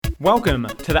Welcome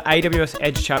to the AWS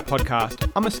Edge Chat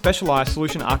podcast. I'm a specialized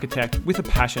solution architect with a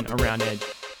passion around Edge.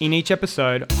 In each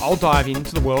episode, I'll dive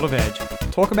into the world of Edge,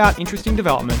 talk about interesting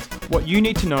developments, what you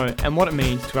need to know, and what it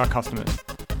means to our customers.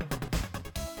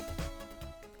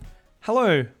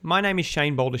 Hello, my name is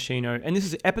Shane Baldacchino, and this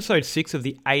is episode 6 of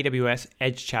the AWS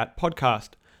Edge Chat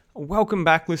podcast. Welcome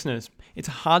back, listeners. It's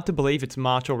hard to believe it's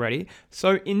March already,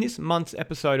 so in this month's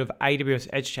episode of AWS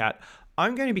Edge Chat,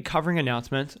 I'm going to be covering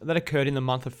announcements that occurred in the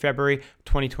month of February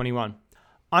 2021.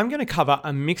 I'm going to cover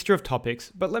a mixture of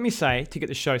topics, but let me say, to get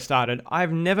the show started,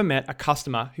 I've never met a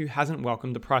customer who hasn't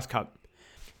welcomed the price cut.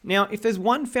 Now, if there's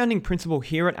one founding principle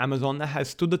here at Amazon that has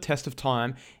stood the test of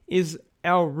time, is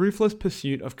our ruthless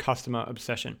pursuit of customer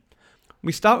obsession.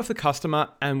 We start with the customer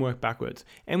and work backwards,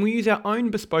 and we use our own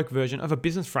bespoke version of a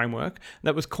business framework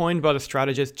that was coined by the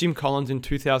strategist Jim Collins in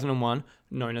 2001,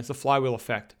 known as the flywheel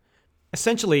effect.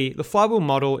 Essentially, the flywheel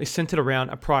model is centered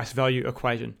around a price-value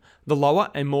equation. The lower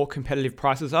and more competitive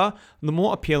prices are, the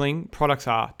more appealing products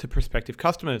are to prospective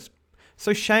customers.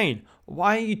 So Shane,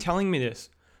 why are you telling me this?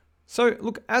 So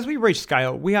look, as we reach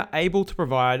scale, we are able to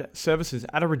provide services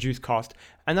at a reduced cost,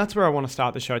 and that's where I want to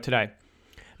start the show today.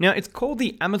 Now, it's called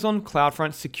the Amazon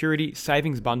CloudFront Security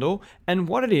Savings Bundle, and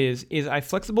what it is a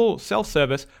flexible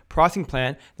self-service pricing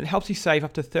plan that helps you save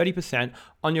up to 30%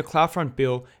 on your CloudFront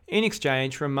bill in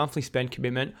exchange for a monthly spend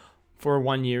commitment for a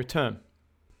 1-year term.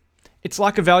 It's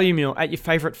like a value meal at your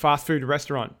favorite fast food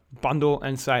restaurant, bundle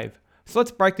and save. So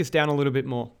let's break this down a little bit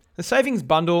more. The savings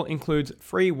bundle includes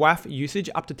free WAF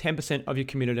usage up to 10% of your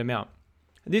committed amount.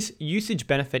 This usage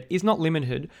benefit is not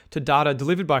limited to data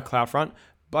delivered by CloudFront,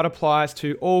 but applies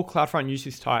to all CloudFront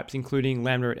usage types, including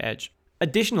Lambda at Edge.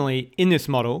 Additionally, in this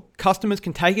model, customers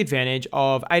can take advantage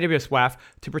of AWS WAF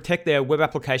to protect their web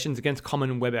applications against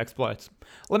common web exploits.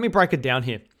 Let me break it down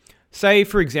here. Say,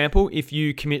 for example, if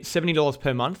you commit $70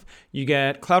 per month, you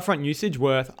get CloudFront usage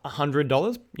worth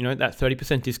 $100, that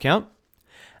 30% discount.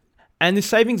 And this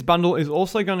savings bundle is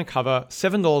also going to cover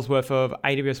 $7 worth of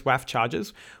AWS WAF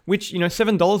charges, which,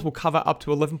 $7 will cover up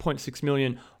to 11.6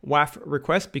 million WAF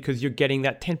requests because you're getting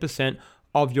that 10%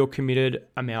 of your committed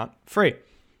amount free.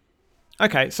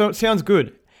 Okay, so it sounds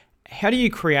good. How do you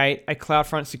create a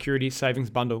CloudFront security savings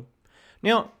bundle?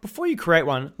 Now, before you create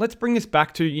one, let's bring this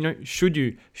back to,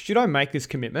 should I make this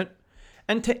commitment?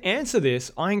 And to answer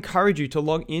this, I encourage you to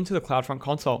log into the CloudFront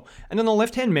console. And on the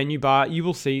left-hand menu bar, you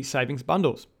will see savings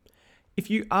bundles. If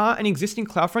you are an existing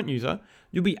CloudFront user,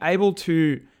 you'll be able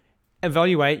to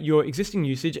evaluate your existing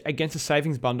usage against a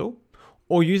savings bundle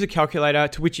or use a calculator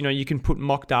to which, you can put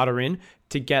mock data in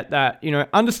to get that,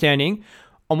 understanding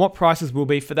on what prices will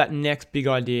be for that next big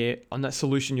idea on that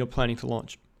solution you're planning to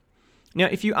launch. Now,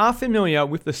 if you are familiar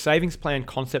with the savings plan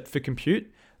concept for compute,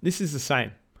 this is the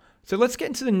same. So let's get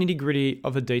into the nitty-gritty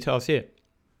of the details here.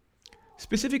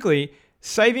 Specifically,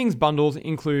 savings bundles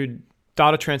include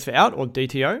data transfer out or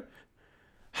DTO,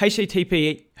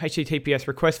 HTTPS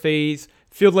request fees,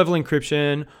 field level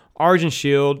encryption, Origin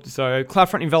Shield, so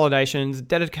CloudFront invalidations,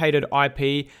 dedicated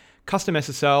IP, custom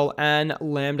SSL, and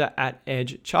Lambda at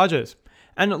Edge charges.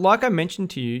 And like I mentioned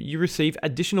to you, you receive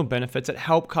additional benefits that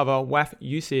help cover WAF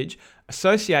usage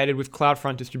associated with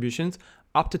CloudFront distributions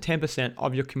up to 10%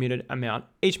 of your committed amount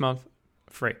each month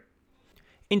free.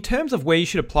 In terms of where you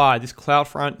should apply this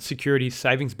CloudFront Security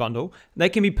Savings Bundle, they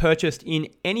can be purchased in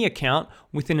any account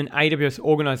within an AWS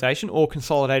organization or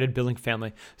consolidated billing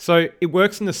family. So it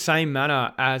works in the same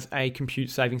manner as a compute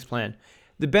savings plan.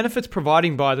 The benefits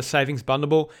provided by the savings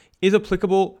bundle is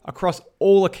applicable across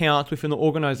all accounts within the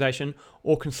organization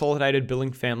or consolidated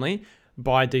billing family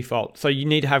by default. So you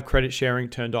need to have credit sharing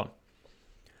turned on.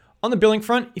 On the billing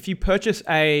front, if you purchase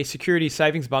a security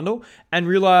savings bundle and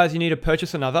realize you need to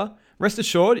purchase another, rest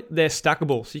assured, they're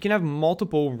stackable, so you can have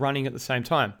multiple running at the same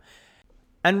time.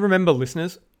 And remember,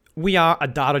 listeners, we are a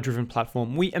data-driven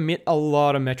platform. We emit a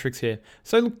lot of metrics here.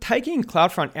 So look, taking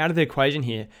CloudFront out of the equation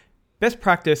here, best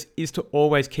practice is to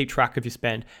always keep track of your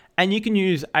spend. And you can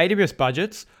use AWS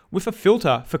budgets with a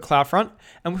filter for CloudFront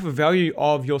and with a value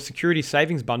of your security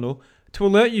savings bundle to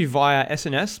alert you via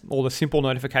SNS or the simple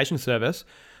notification service,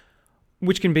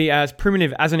 which can be as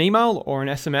primitive as an email or an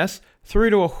SMS,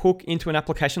 through to a hook into an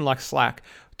application like Slack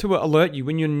to alert you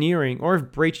when you're nearing or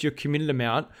have breached your committed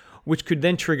amount, which could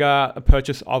then trigger a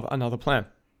purchase of another plan.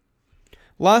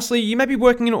 Lastly, you may be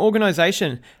working in an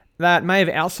organization that may have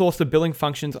outsourced the billing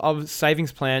functions of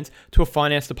savings plans to a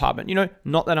finance department.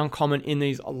 Not that uncommon in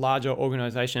these larger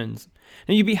organizations.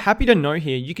 Now, you'd be happy to know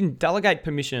here, you can delegate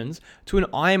permissions to an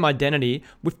IAM identity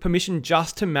with permission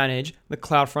just to manage the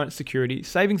CloudFront Security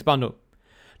Savings Bundle.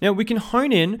 Now, we can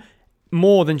hone in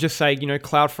more than just say,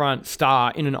 CloudFront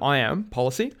star in an IAM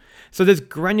policy. So there's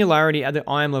granularity at the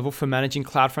IAM level for managing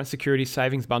CloudFront security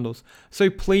savings bundles. So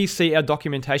please see our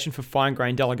documentation for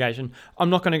fine-grained delegation. I'm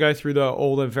not going to go through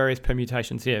all the various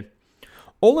permutations here.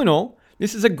 All in all,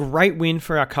 this is a great win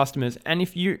for our customers. And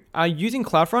if you are using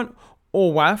CloudFront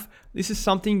or WAF, this is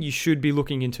something you should be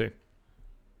looking into.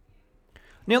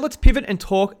 Now let's pivot and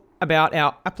talk about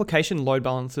our application load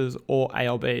balancers or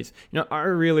ALBs. I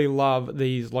really love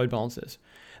these load balancers.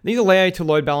 These allow you to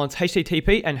load balance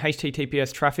HTTP and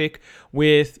HTTPS traffic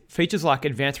with features like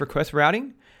advanced request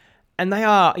routing. And they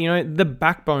are, the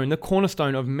backbone, the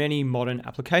cornerstone of many modern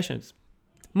applications.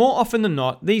 More often than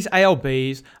not, these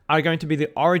ALBs are going to be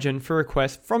the origin for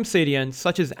requests from CDNs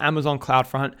such as Amazon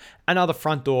CloudFront and other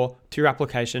front door to your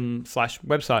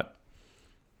application/website.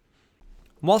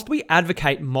 Whilst we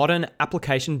advocate modern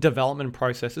application development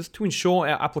processes to ensure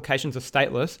our applications are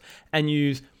stateless and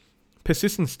use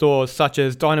persistent stores such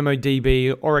as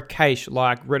DynamoDB or a cache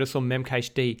like Redis or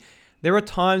Memcached, there are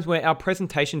times where our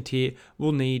presentation tier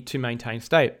will need to maintain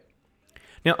state.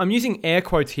 Now, I'm using air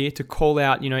quotes here to call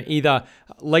out, either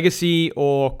legacy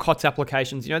or COTS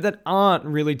applications, that aren't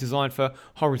really designed for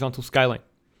horizontal scaling.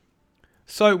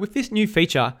 So with this new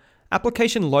feature,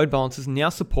 application load balancers now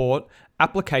support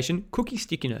application cookie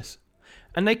stickiness.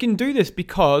 And they can do this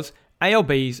because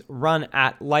ALBs run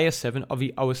at layer 7 of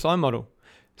the OSI model.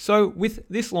 So with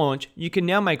this launch, you can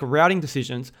now make routing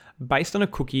decisions based on a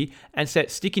cookie and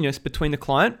set stickiness between the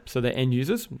client, so the end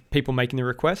users, people making the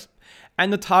request,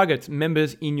 and the targets,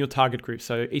 members in your target group,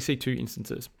 so EC2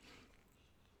 instances.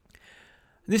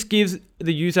 This gives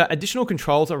the user additional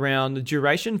controls around the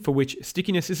duration for which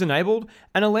stickiness is enabled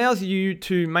and allows you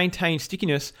to maintain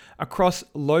stickiness across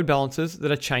load balancers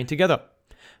that are chained together.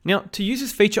 Now, to use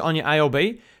this feature on your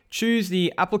ALB, choose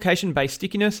the application-based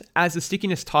stickiness as the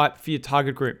stickiness type for your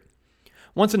target group.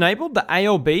 Once enabled, the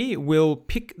ALB will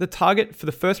pick the target for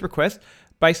the first request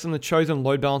based on the chosen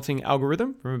load balancing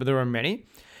algorithm. Remember, there are many.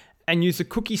 And use the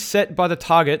cookie set by the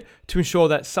target to ensure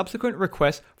that subsequent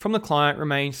requests from the client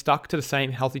remain stuck to the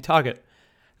same healthy target.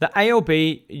 The ALB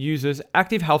uses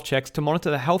active health checks to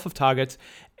monitor the health of targets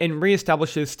and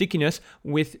reestablishes stickiness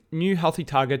with new healthy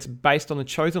targets based on the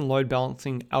chosen load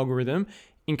balancing algorithm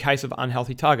in case of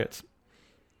unhealthy targets.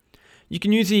 You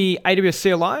can use the AWS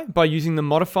CLI by using the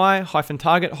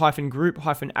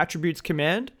modify-target-group-attributes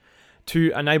command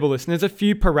to enable this. And there's a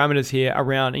few parameters here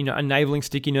around enabling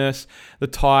stickiness, the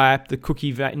type, the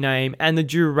cookie name, and the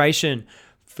duration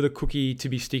for the cookie to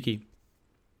be sticky.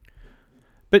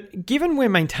 But given we're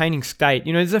maintaining state,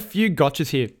 there's a few gotchas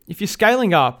here. If you're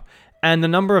scaling up and the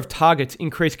number of targets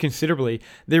increase considerably,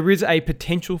 there is a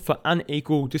potential for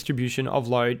unequal distribution of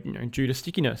load due to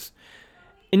stickiness.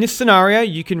 In this scenario,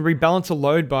 you can rebalance a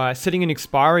load by setting an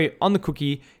expiry on the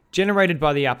cookie generated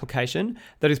by the application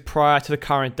that is prior to the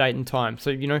current date and time.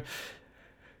 So, a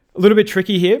little bit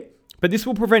tricky here, but this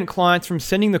will prevent clients from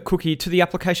sending the cookie to the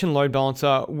application load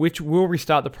balancer, which will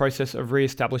restart the process of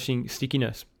reestablishing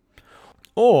stickiness.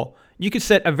 Or you could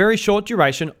set a very short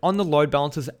duration on the load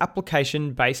balancer's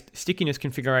application-based stickiness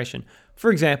configuration,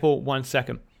 for example, 1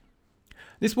 second.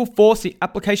 This will force the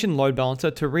application load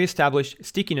balancer to reestablish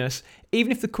stickiness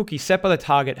even if the cookie set by the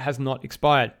target has not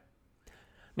expired.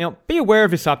 Now, be aware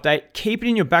of this update, keep it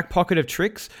in your back pocket of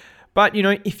tricks, but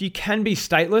if you can be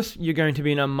stateless, you're going to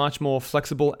be in a much more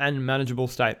flexible and manageable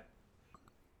state.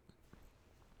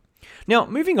 Now,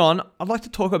 moving on, I'd like to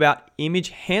talk about image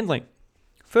handling.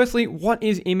 Firstly, what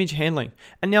is image handling?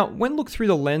 And now, when looked through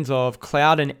the lens of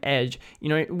cloud and edge,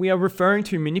 we are referring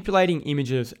to manipulating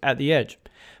images at the edge.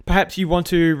 Perhaps you want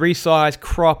to resize,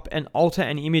 crop, and alter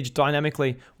an image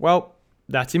dynamically. Well,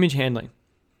 that's image handling.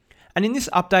 And in this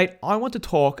update, I want to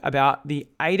talk about the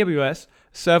AWS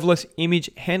Serverless Image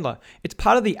Handler. It's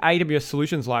part of the AWS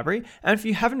Solutions Library, and if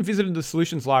you haven't visited the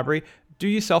Solutions Library, do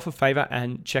yourself a favor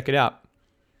and check it out.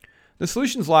 The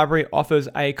Solutions Library offers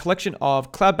a collection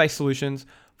of cloud-based solutions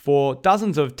for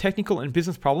dozens of technical and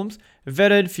business problems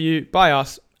vetted for you by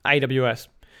us, AWS.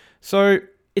 So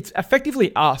it's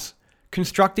effectively us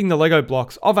constructing the Lego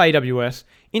blocks of AWS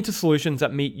into solutions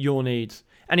that meet your needs.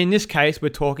 And in this case, we're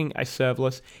talking a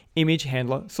serverless image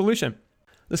handler solution.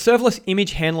 The serverless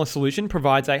image handler solution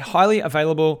provides a highly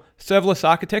available serverless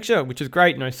architecture, which is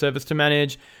great, servers to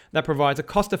manage, that provides a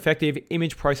cost-effective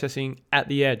image processing at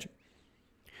the edge.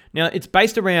 Now, it's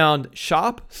based around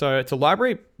Sharp, so it's a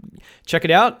library. Check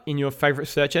it out in your favorite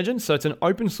search engine. So it's an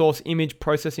open source image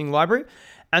processing library,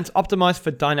 and it's optimized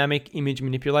for dynamic image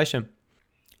manipulation.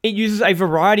 It uses a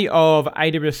variety of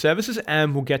AWS services,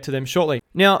 and we'll get to them shortly.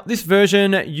 Now, this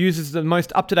version uses the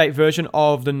most up-to-date version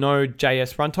of the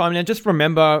Node.js runtime. Now, just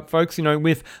remember, folks,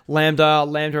 with Lambda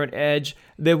at Edge,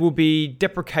 there will be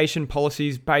deprecation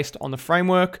policies based on the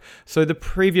framework. So the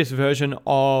previous version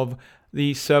of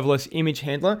the serverless image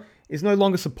handler is no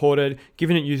longer supported,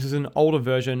 given it uses an older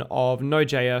version of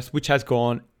Node.js, which has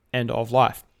gone end of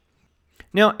life.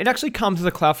 Now, it actually comes as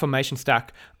a CloudFormation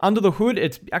stack. Under the hood,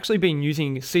 it's actually been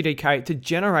using CDK to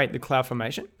generate the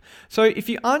CloudFormation. So if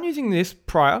you aren't using this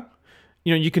prior,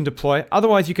 you can deploy.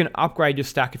 Otherwise, you can upgrade your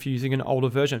stack if you're using an older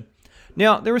version.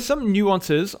 Now, there are some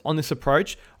nuances on this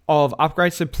approach of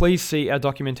upgrades, so please see our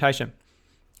documentation.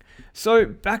 So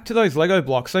back to those Lego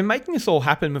blocks. So making this all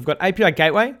happen, we've got API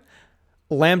Gateway,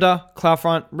 Lambda,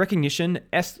 CloudFront, Rekognition,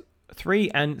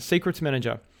 S3, and Secrets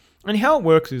Manager. And how it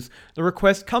works is the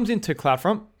request comes into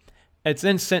CloudFront, it's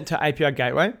then sent to API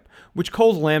Gateway, which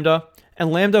calls Lambda,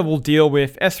 and Lambda will deal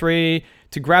with S3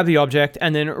 to grab the object,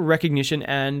 and then Rekognition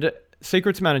and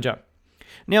Secrets Manager.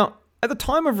 Now, at the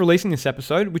time of releasing this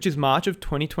episode, which is March of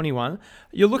 2021,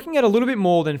 you're looking at a little bit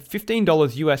more than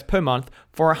 $15 US per month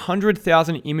for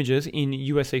 100,000 images in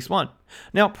US East 1.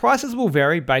 Now, prices will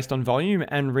vary based on volume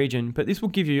and region, but this will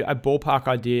give you a ballpark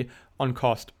idea on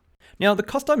cost. Now, the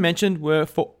cost I mentioned were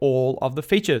for all of the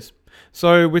features.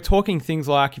 So we're talking things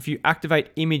like if you activate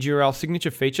image URL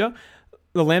signature feature,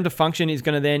 the Lambda function is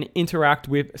going to then interact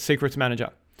with Secrets Manager.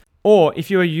 Or if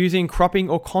you are using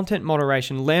cropping or content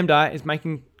moderation, Lambda is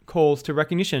making calls to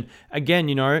Rekognition. Again,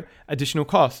 additional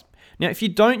cost. Now, if you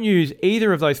don't use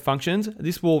either of those functions,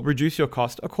 this will reduce your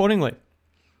cost accordingly.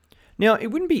 Now, it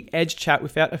wouldn't be Edge Chat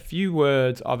without a few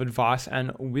words of advice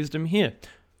and wisdom here.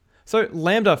 So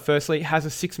Lambda, firstly, has a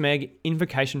 6 meg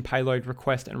invocation payload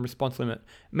request and response limit,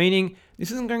 meaning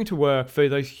this isn't going to work for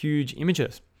those huge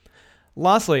images.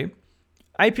 Lastly,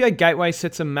 API Gateway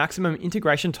sets a maximum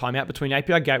integration timeout between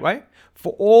API Gateway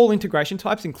for all integration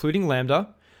types, including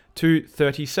Lambda, to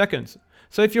 30 seconds.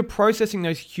 So if you're processing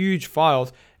those huge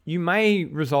files, you may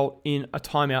result in a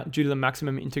timeout due to the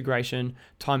maximum integration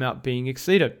timeout being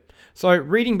exceeded. So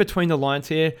reading between the lines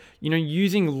here,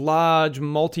 using large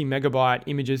multi-megabyte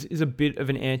images is a bit of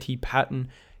an anti-pattern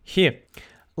here.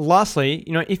 Lastly,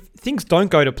 if things don't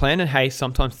go to plan, and hey,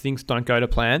 sometimes things don't go to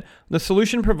plan, the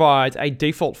solution provides a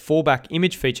default fallback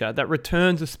image feature that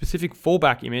returns a specific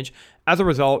fallback image as a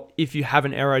result if you have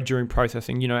an error during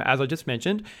processing. As I just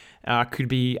mentioned, could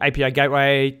be API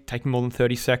Gateway taking more than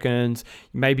 30 seconds.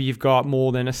 Maybe you've got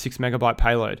more than a 6 megabyte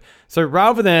payload. So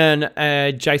rather than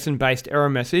a JSON-based error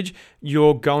message,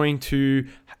 you're going to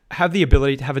have the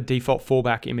ability to have a default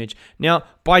fallback image. Now,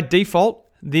 by default,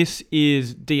 this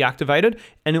is deactivated,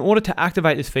 and in order to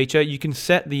activate this feature, you can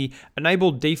set the enable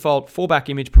default fallback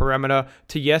image parameter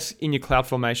to yes in your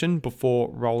CloudFormation before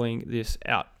rolling this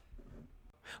out.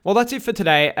 Well, that's it for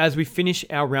today as we finish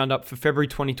our roundup for February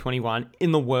 2021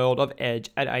 in the world of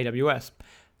Edge at AWS.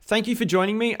 Thank you for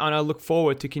joining me, and I look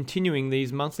forward to continuing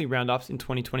these monthly roundups in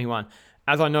 2021,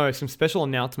 as I know some special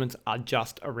announcements are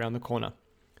just around the corner.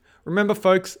 Remember,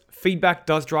 folks, feedback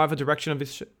does drive the direction of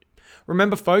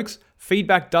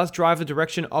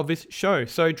this show.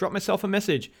 So drop myself a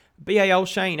message,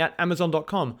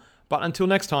 balshane@amazon.com. But until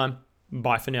next time,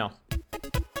 bye for now.